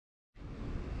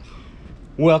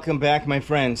Welcome back, my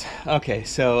friends. Okay,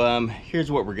 so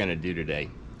here's what we're gonna do today.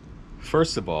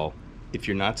 First of all, if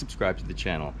you're not subscribed to the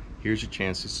channel, here's your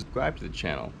chance to subscribe to the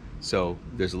channel. So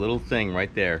there's a little thing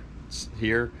right there. It's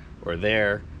here or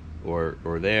there or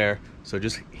there. So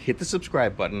just hit the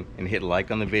subscribe button and hit like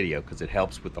on the video because it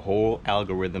helps with the whole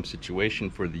algorithm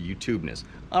situation for the YouTubeness.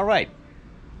 All right,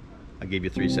 I gave you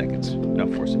 3 seconds. No,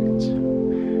 4 seconds.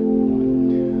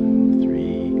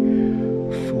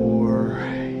 1, 2, 3, 4.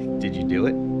 Did you do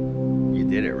it? You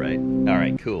did it, right? All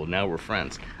right, cool. Now we're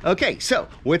friends. Okay, so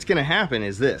what's gonna happen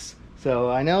is this. So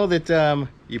I know that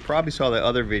you probably saw the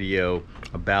other video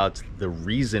about the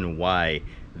reason why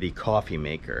the coffee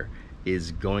maker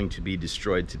is going to be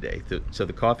destroyed today. So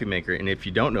the coffee maker, and if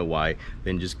you don't know why,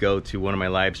 then just go to one of my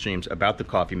live streams about the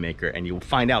coffee maker and you'll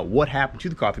find out what happened to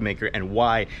the coffee maker and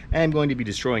why I'm going to be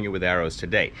destroying it with arrows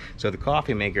today. So the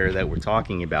coffee maker that we're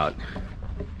talking about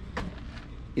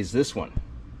is this one.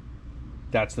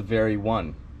 That's the very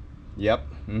one. Yep,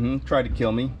 tried to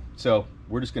kill me. So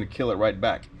we're just gonna kill it right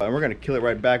back. And we're gonna kill it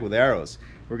right back with arrows.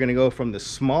 We're gonna go from the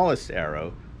smallest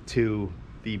arrow to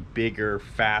the bigger,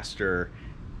 faster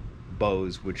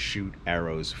bows which shoot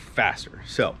arrows faster.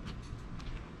 So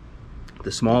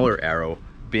the smaller arrow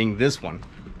being this one.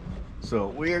 So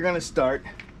we are gonna start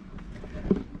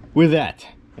with that.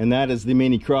 And that is the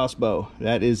mini crossbow.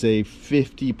 That is a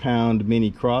 50-pound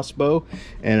mini crossbow.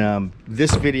 And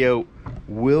this video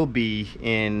will be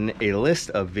in a list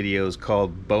of videos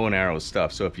called bow and arrow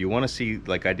stuff. So if you want to see,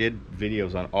 like I did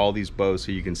videos on all these bows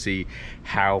so you can see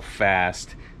how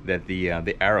fast that the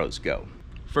arrows go.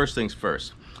 First things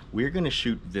first, we're going to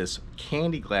shoot this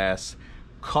candy glass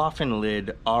coffin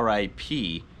lid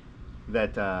RIP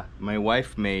that my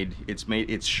wife made.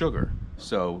 It's sugar.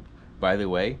 So by the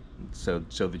way, so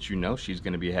that you know, she's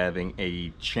going to be having a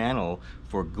channel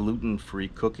for gluten-free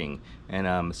cooking,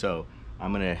 and so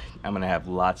I'm gonna have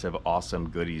lots of awesome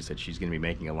goodies that she's going to be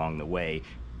making along the way,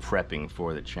 prepping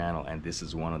for the channel, and this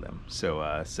is one of them.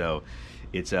 So so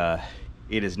it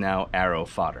is now arrow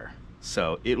fodder.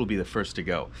 So it will be the first to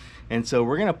go, and so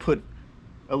we're gonna put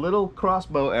a little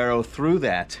crossbow arrow through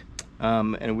that,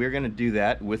 and we're gonna do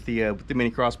that with the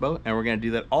mini crossbow, and we're gonna do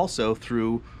that also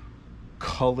through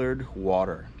colored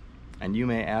water. And you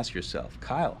may ask yourself,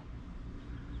 Kyle,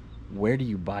 where do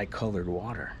you buy colored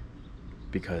water?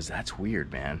 Because that's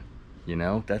weird, man. You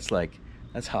know, that's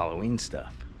Halloween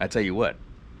stuff. I tell you what,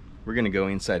 we're gonna go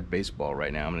inside baseball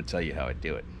right now. I'm gonna tell you how I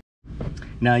do it.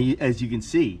 Now, as you can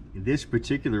see, this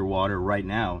particular water right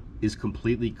now is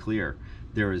completely clear.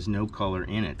 There is no color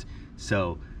in it.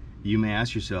 So you may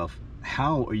ask yourself,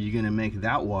 how are you gonna make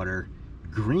that water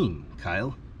green,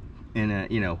 Kyle?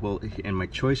 And you know, well, and my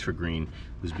choice for green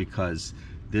was because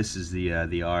this is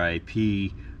the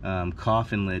RIP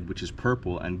coffin lid, which is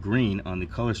purple, and green on the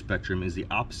color spectrum is the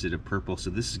opposite of purple. So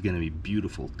this is going to be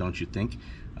beautiful, don't you think?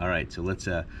 All right, so let's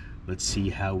see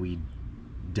how we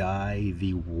dye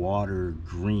the water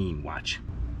green. Watch.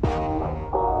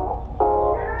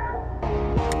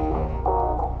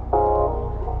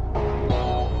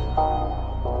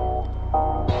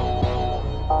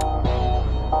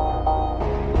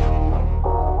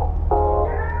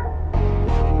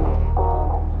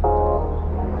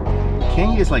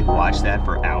 Can't you just like watch that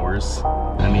for hours?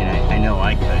 I mean, I know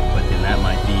I could, but then that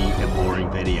might be a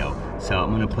boring video. So I'm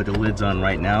gonna put the lids on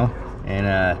right now,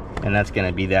 and that's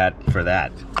gonna be that for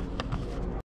that.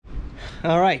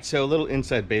 All right, so a little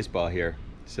inside baseball here.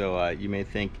 So you may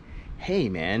think, hey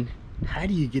man, how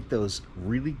do you get those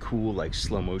really cool like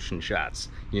slow motion shots,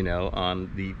 you know,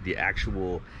 on the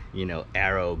actual, you know,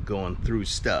 arrow going through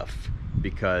stuff?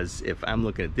 Because if I'm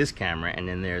looking at this camera and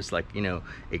then there's like, you know,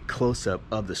 a close-up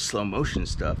of the slow motion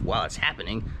stuff while it's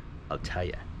happening, I'll tell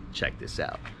you, check this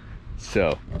out.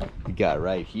 So we got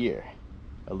right here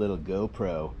a little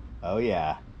GoPro. Oh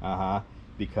yeah,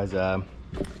 because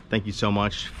thank you so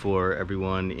much for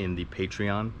everyone in the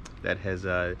Patreon that has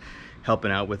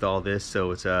helping out with all this.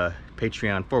 So it's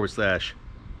Patreon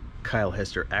 /Kyle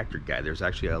Hester Actor Guide. There's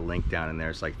actually a link down in there.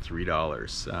 It's like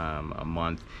 $3 a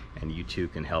month, and you too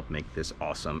can help make this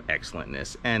awesome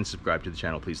excellentness. And subscribe to the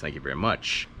channel, please. Thank you very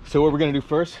much. So what we're gonna do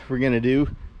first, we're gonna do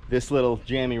this little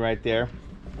jammy right there.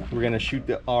 We're gonna shoot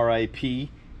the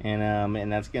RIP,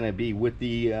 and that's gonna be with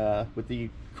the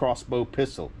crossbow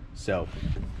pistol. So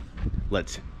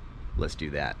let's do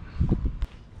that.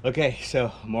 Okay,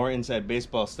 so more inside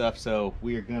baseball stuff. So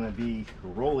we are gonna be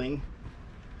rolling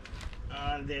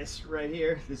on this right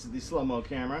here. This is the slow-mo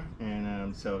camera,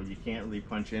 and so you can't really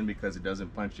punch in because it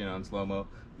doesn't punch in on slow-mo,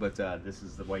 but this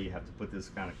is the way you have to put this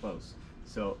kind of close.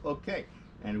 So okay,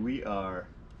 and we are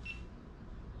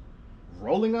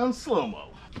rolling on slow-mo,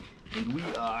 and we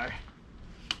are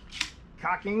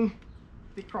cocking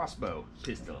the crossbow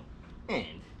pistol.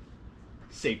 And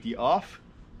safety off.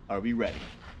 Are we ready?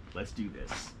 Let's do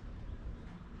this.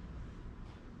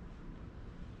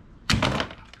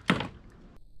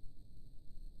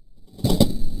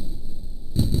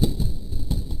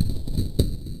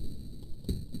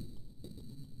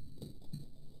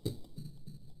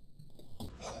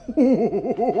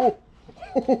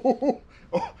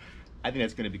 I think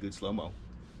that's gonna be good slow-mo.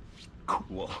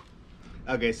 Cool.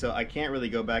 Okay, so I can't really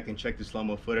go back and check the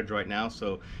slow-mo footage right now,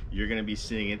 so you're gonna be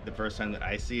seeing it the first time that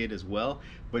I see it as well.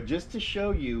 But just to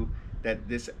show you that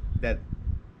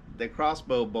the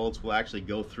crossbow bolts will actually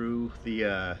go through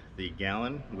the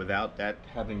gallon without that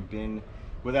having been,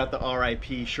 without the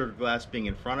RIP sugar glass being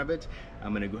in front of it,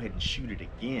 I'm gonna go ahead and shoot it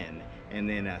again, and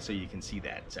then so you can see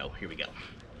that. So here we go.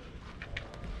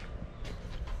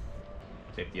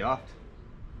 Safety off.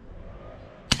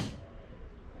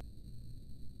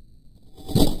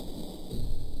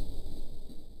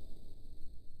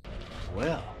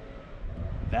 Well,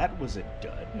 that was a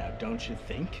dud, now don't you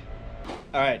think?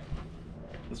 All right,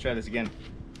 let's try this again.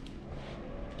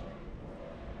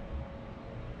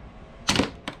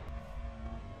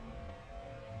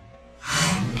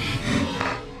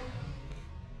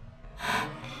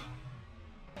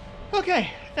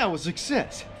 Okay, that was a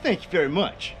success. Thank you very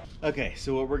much. Okay,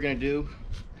 so what we're gonna do,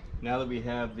 now that we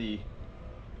have the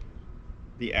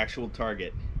actual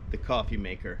target, the coffee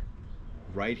maker,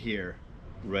 right here,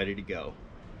 ready to go.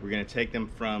 We're gonna take them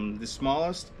from the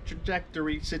smallest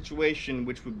trajectory situation,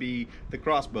 which would be the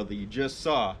crossbow that you just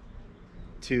saw,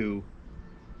 to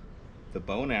the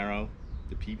bow and arrow,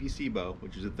 the PVC bow,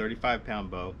 which is a 35-pound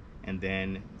bow, and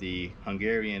then the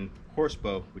Hungarian Horse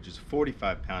Bow, which is a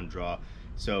 45-pound draw.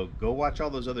 So go watch all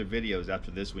those other videos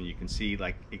after this one. You can see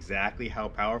like exactly how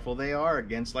powerful they are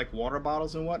against like water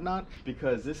bottles and whatnot,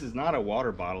 because this is not a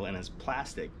water bottle and it's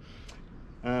plastic.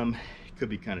 It could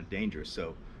be kind of dangerous,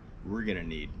 so we're gonna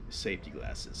need safety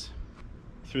glasses.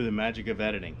 Through the magic of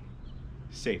editing,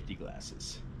 safety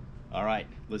glasses. All right,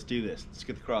 let's do this. Let's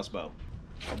get the crossbow.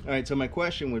 All right, so my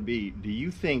question would be, do you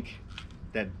think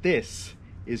that this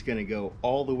is gonna go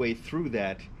all the way through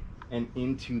that and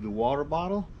into the water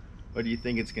bottle? Or do you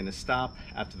think it's gonna stop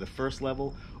after the first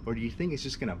level? Or do you think it's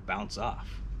just gonna bounce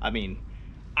off? I mean,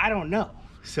 I don't know.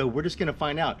 So we're just gonna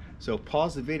find out. So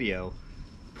pause the video,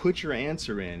 put your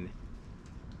answer in,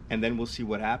 and then we'll see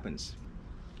what happens.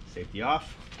 Safety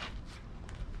off.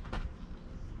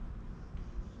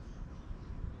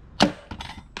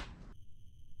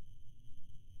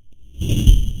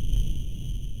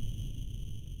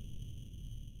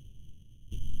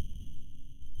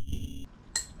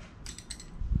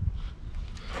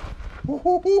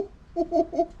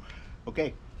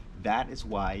 Okay, that is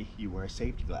why you wear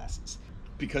safety glasses,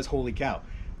 because holy cow.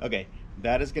 Okay,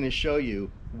 that is going to show you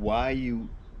why you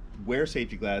wear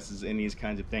safety glasses in these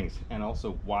kinds of things, and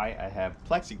also why I have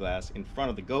plexiglass in front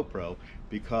of the GoPro,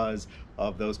 because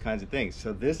of those kinds of things.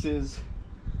 So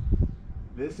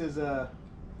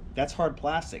that's hard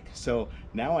plastic. So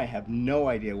now I have no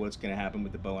idea what's going to happen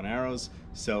with the bow and arrows.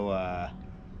 So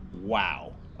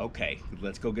wow. Okay,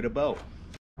 let's go get a bow.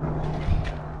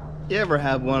 You ever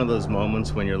have one of those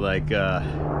moments when you're like,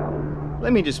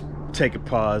 let me just take a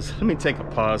pause. Let me take a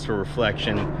pause for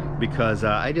reflection, because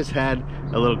I just had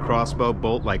a little crossbow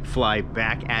bolt like fly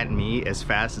back at me as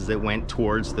fast as it went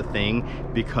towards the thing,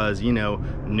 because, you know,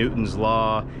 Newton's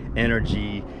law,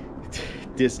 energy,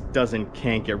 this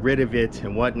can't get rid of it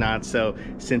and whatnot. So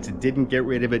since it didn't get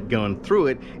rid of it going through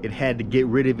it, it had to get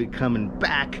rid of it coming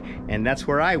back, and that's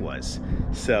where I was.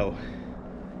 So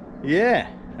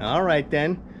yeah, all right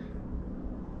then.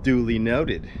 Duly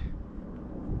noted.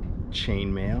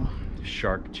 Chainmail,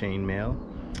 shark chainmail.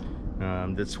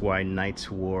 That's why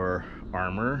knights wore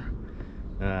armor.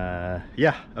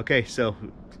 Yeah, okay, so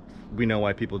we know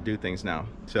why people do things now.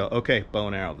 So, okay, bow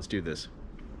and arrow, let's do this.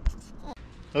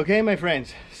 Okay, my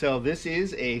friends, so this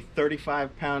is a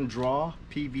 35-pound draw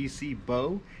PVC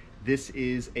bow. This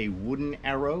is a wooden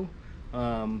arrow,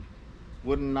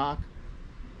 wooden knock,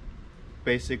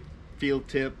 basic field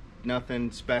tip,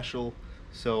 nothing special.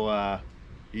 So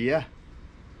yeah.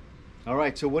 All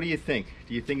right, so what do you think?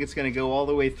 Do you think it's gonna go all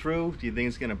the way through? Do you think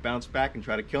it's gonna bounce back and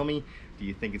try to kill me? Do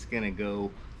you think it's gonna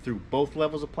go through both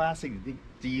levels of plastic?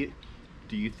 Do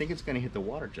you think it's gonna hit the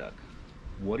water jug?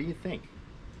 What do you think?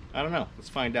 I don't know, let's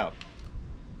find out.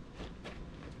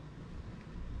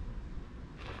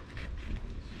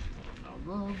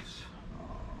 All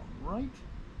right.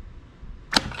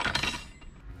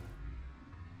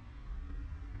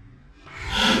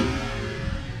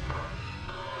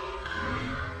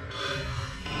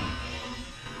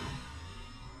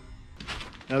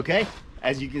 Okay,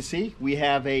 as you can see, we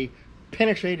have a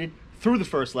penetrated through the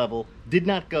first level, did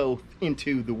not go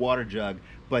into the water jug,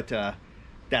 but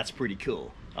that's pretty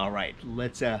cool. All right,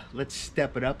 let's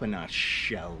step it up a notch,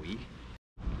 shall we?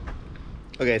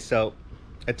 Okay, so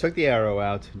I took the arrow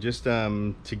out just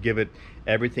to give it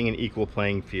everything an equal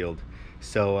playing field.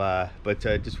 So,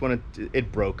 just wanted to, it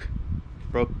broke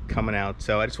coming out.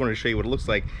 So I just wanted to show you what it looks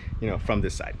like, you know, from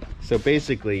this side. So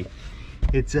basically,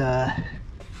 it's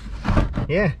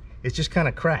yeah, it's just kind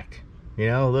of cracked. You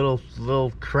know, a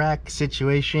little crack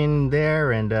situation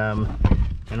there, and on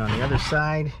the other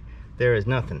side there is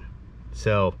nothing.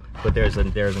 So, but there's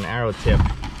an arrow tip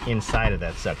inside of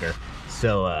that sucker.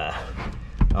 So,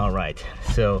 all right.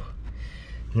 So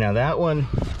now that one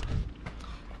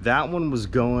was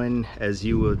going, as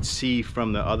you would see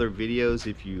from the other videos.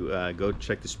 If you go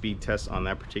check the speed test on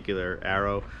that particular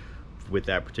arrow with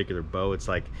that particular bow, it's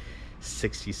like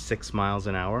 66 miles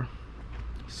an hour.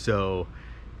 So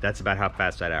that's about how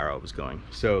fast that arrow was going.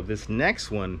 So this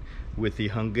next one with the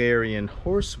Hungarian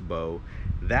Horse Bow,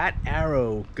 that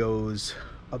arrow goes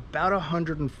about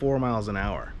 104 miles an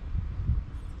hour.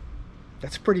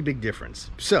 That's a pretty big difference.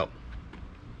 So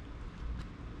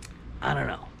I don't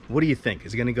know, what do you think?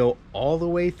 Is it gonna go all the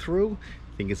way through?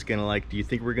 Think it's gonna, like, do you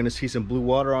think we're gonna see some blue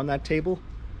water on that table?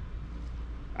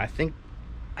 I think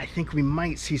we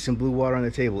might see some blue water on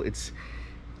the table. It's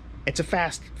a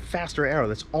faster arrow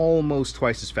that's almost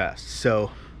twice as fast.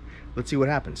 So let's see what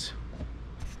happens.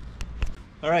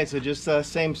 All right, so just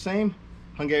same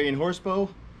Hungarian Horse Bow,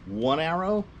 one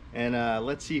arrow, and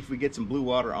let's see if we get some blue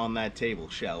water on that table,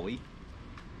 shall we?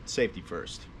 Safety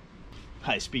first.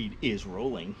 High speed is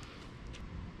rolling.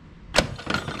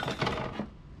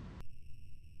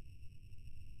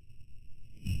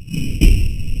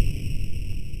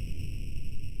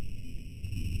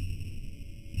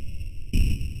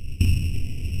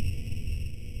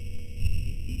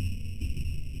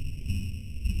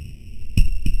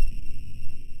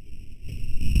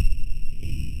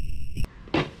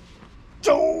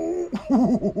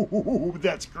 Oh,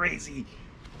 that's crazy.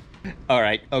 All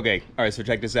right, so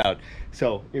check this out.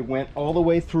 So it went all the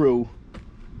way through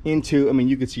into, I mean,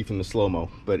 you could see from the slow-mo,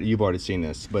 but you've already seen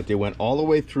this, but they went all the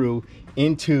way through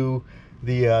into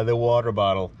the water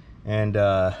bottle. And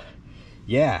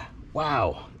yeah,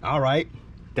 wow. All right,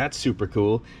 that's super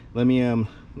cool. Let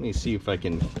me see if I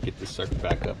can get this sucker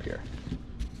back up here.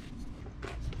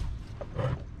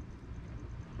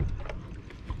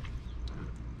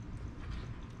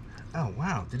 Oh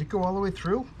wow, did it go all the way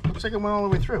through? Looks like it went all the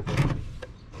way through.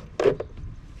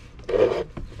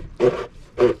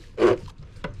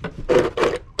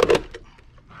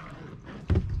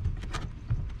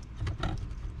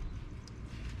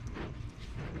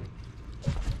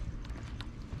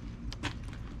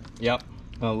 Yep.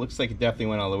 Well, it looks like it definitely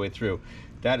went all the way through.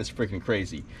 That is freaking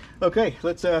crazy. Okay,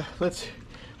 let's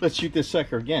shoot this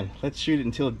sucker again. Let's shoot it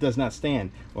until it does not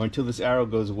stand, or until this arrow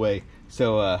goes away.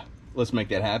 So let's make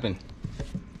that happen.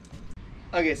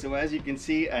 Okay, so as you can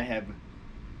see, I have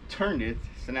turned it,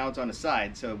 so now it's on the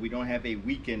side, so we don't have a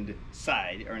weakened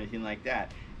side or anything like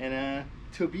that. And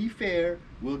to be fair,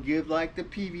 we'll give like the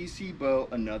PVC bow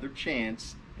another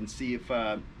chance and see if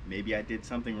maybe I did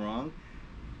something wrong.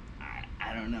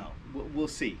 I don't know. We'll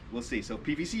see. We'll see. So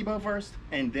PVC bow first,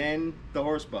 and then the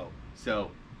horse bow.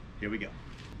 So here we go.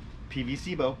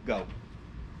 PVC bow, go.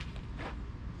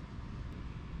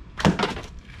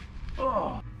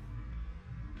 Oh.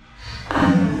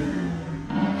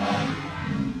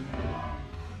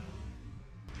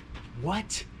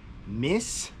 What?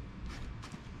 Miss?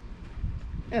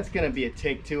 That's gonna be a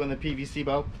take two on the PVC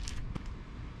bow.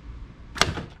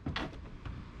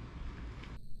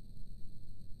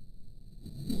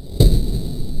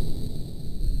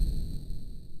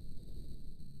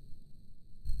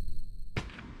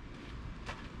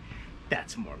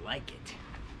 That's more like it.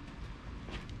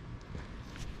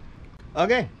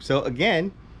 Okay, so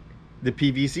again, the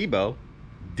PVC bow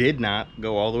did not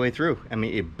go all the way through. I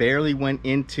mean, it barely went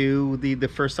into the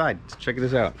first side. So check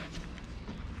this out.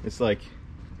 It's like,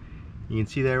 you can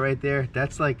see that right there.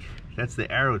 That's the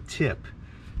arrow tip.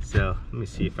 So let me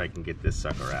see if I can get this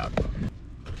sucker out.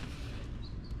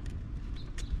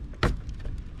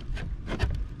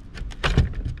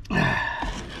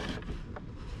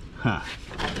 Huh.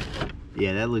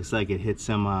 Yeah, that looks like it hit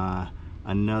some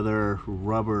another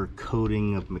rubber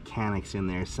coating of mechanics in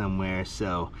there somewhere,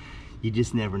 so you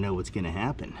just never know what's gonna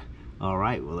happen. All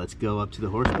right, well, let's go up to the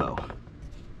horse bow.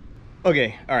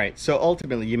 Okay, all right. So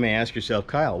ultimately, you may ask yourself,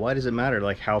 Kyle, why does it matter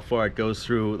like how far it goes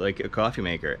through like a coffee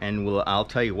maker? And well, I'll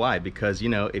tell you why. Because you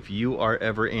know, if you are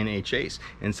ever in a chase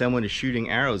and someone is shooting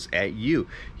arrows at you,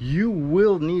 you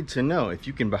will need to know if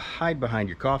you can hide behind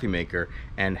your coffee maker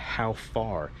and how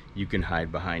far you can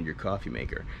hide behind your coffee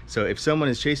maker. So if someone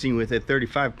is chasing you with a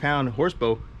 35-pound horse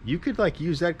bow, you could like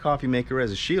use that coffee maker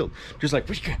as a shield, just like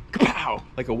kapow,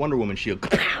 like a Wonder Woman shield,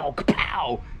 kapow,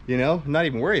 kapow. You know, not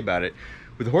even worry about it.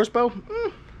 With a horse bow,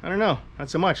 I don't know,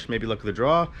 not so much. Maybe look at the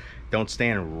draw. Don't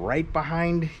stand right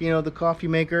behind, you know, the coffee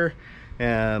maker,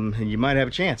 and you might have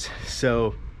a chance.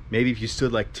 So maybe if you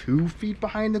stood like 2 feet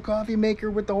behind the coffee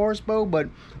maker with the horse bow. But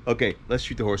okay, let's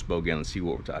shoot the horse bow again and see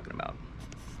what we're talking about.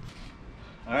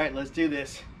 All right, let's do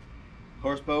this.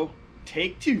 Horse bow,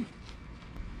 take 2.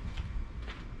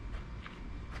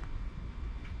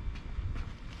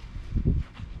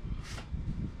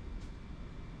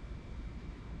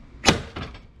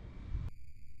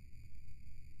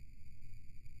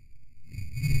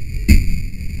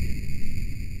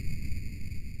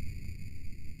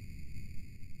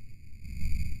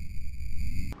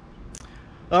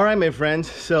 All right, my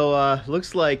friends, so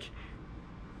looks like,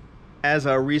 as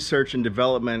our research and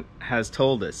development has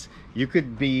told us, you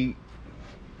could be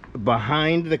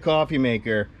behind the coffee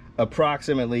maker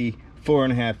approximately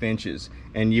 4.5 inches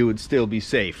and you would still be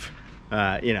safe,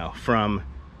 you know, from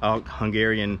a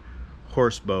Hungarian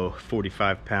Horse Bow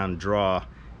 45-pound draw.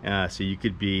 So you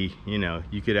could be, you know,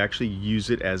 you could actually use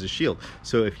it as a shield.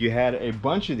 So if you had a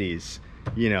bunch of these,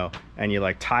 you know, and you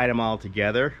like tied them all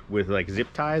together with like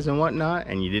zip ties and whatnot,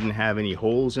 and you didn't have any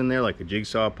holes in there like a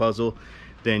jigsaw puzzle,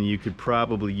 then you could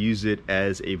probably use it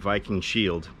as a Viking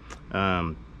shield.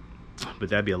 But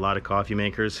that'd be a lot of coffee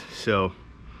makers, so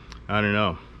I don't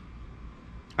know.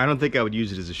 I don't think I would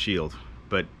use it as a shield,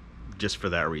 but just for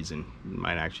that reason, it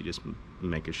might actually just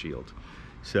make a shield.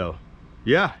 So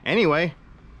yeah, anyway,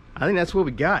 I think that's what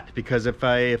we got, because if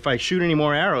I shoot any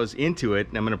more arrows into it,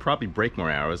 I'm gonna probably break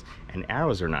more arrows, and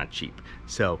arrows are not cheap.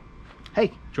 So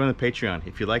hey, join the Patreon.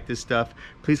 If you like this stuff,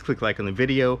 please click like on the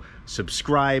video,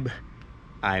 subscribe.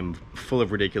 I'm full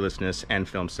of ridiculousness and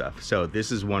film stuff. So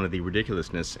this is one of the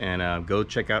ridiculousness, and go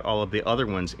check out all of the other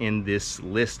ones in this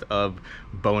list of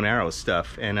bow and arrow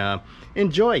stuff, and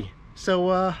enjoy. So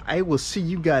I will see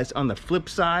you guys on the flip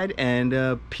side,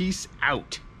 and peace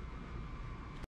out.